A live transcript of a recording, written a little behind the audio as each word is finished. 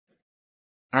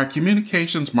Our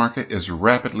communications market is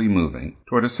rapidly moving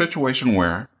toward a situation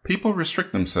where people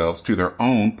restrict themselves to their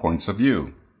own points of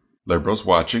view. Liberals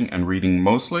watching and reading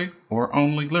mostly or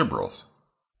only liberals.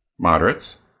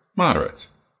 Moderates, moderates.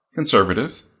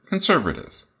 Conservatives,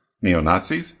 conservatives.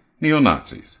 Neo-Nazis,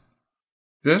 neo-Nazis.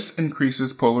 This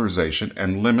increases polarization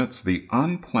and limits the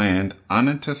unplanned,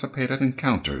 unanticipated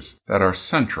encounters that are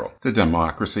central to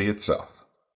democracy itself.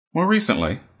 More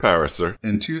recently, Polarized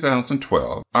in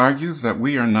 2012 argues that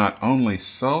we are not only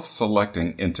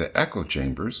self-selecting into echo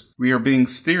chambers, we are being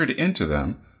steered into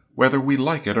them whether we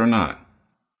like it or not.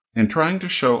 In trying to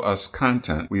show us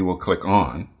content we will click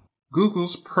on,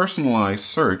 Google's personalized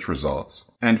search results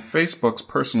and Facebook's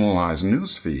personalized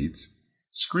news feeds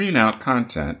screen out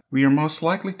content we are most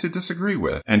likely to disagree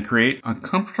with and create a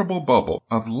comfortable bubble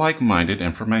of like-minded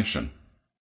information.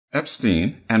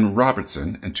 Epstein and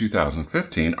Robertson in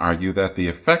 2015 argue that the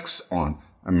effects on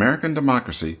American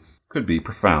democracy could be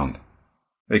profound.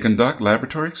 They conduct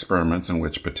laboratory experiments in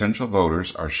which potential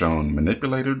voters are shown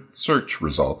manipulated search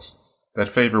results that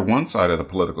favor one side of the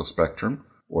political spectrum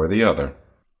or the other.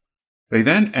 They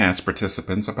then ask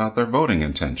participants about their voting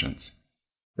intentions.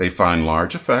 They find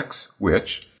large effects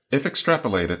which, if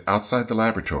extrapolated outside the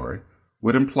laboratory,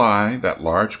 would imply that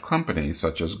large companies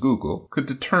such as Google could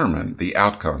determine the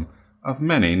outcome of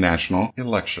many national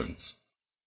elections.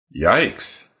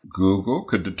 Yikes! Google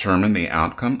could determine the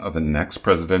outcome of the next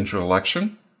presidential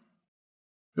election?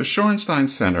 The Shorenstein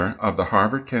Center of the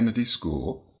Harvard Kennedy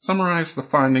School summarized the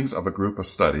findings of a group of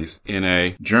studies in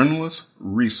a journalist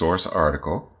resource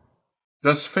article,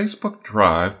 Does Facebook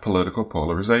Drive Political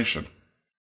Polarization?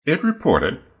 It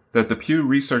reported that the Pew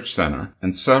Research Center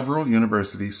and several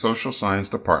university social science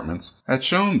departments had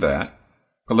shown that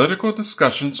political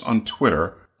discussions on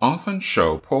Twitter often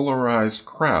show polarized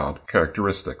crowd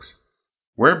characteristics,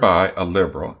 whereby a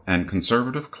liberal and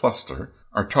conservative cluster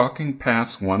are talking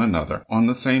past one another on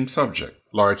the same subject,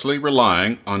 largely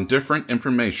relying on different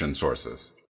information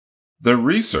sources. The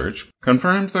research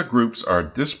confirms that groups are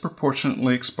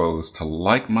disproportionately exposed to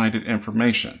like-minded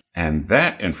information, and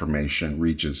that information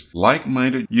reaches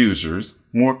like-minded users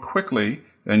more quickly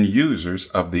than users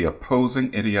of the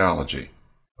opposing ideology.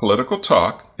 Political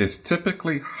talk is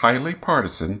typically highly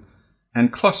partisan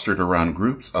and clustered around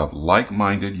groups of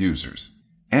like-minded users,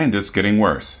 and it's getting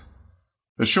worse.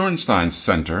 The Shorenstein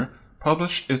Center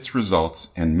published its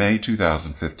results in May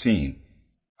 2015.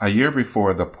 A year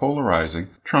before the polarizing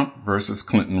Trump versus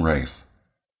Clinton race.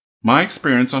 My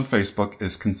experience on Facebook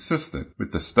is consistent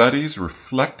with the studies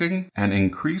reflecting an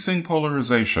increasing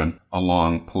polarization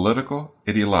along political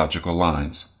ideological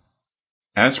lines.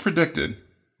 As predicted,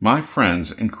 my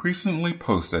friends increasingly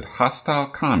posted hostile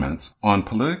comments on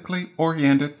politically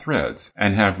oriented threads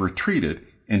and have retreated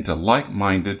into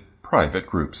like-minded private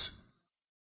groups.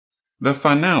 The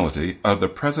finality of the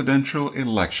presidential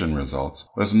election results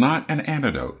was not an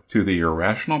antidote to the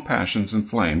irrational passions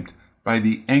inflamed by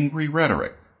the angry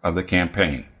rhetoric of the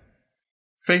campaign.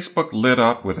 Facebook lit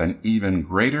up with an even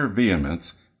greater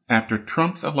vehemence after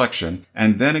Trump's election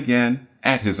and then again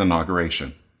at his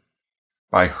inauguration.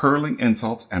 By hurling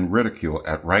insults and ridicule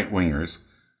at right-wingers,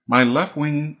 my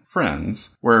left-wing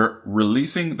friends were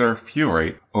releasing their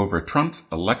fury over Trump's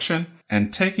election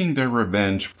and taking their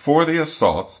revenge for the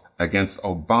assaults against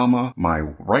Obama my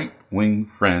right-wing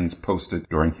friends posted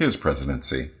during his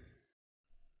presidency.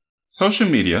 Social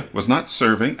media was not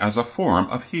serving as a forum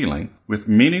of healing with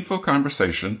meaningful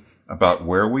conversation about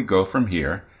where we go from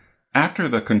here after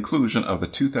the conclusion of the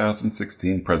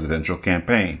 2016 presidential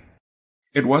campaign.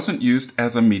 It wasn't used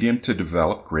as a medium to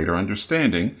develop greater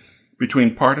understanding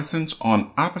between partisans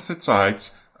on opposite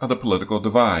sides of the political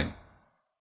divide.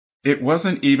 It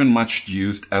wasn't even much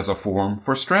used as a forum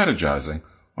for strategizing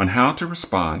on how to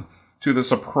respond to the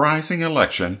surprising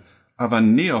election of a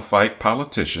neophyte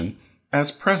politician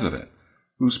as president,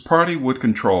 whose party would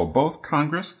control both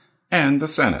Congress and the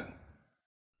Senate.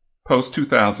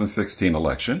 Post-2016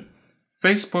 election,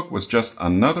 Facebook was just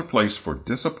another place for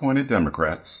disappointed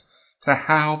Democrats to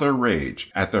howl their rage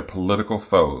at their political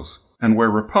foes, and where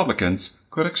Republicans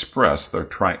could express their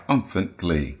triumphant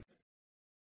glee.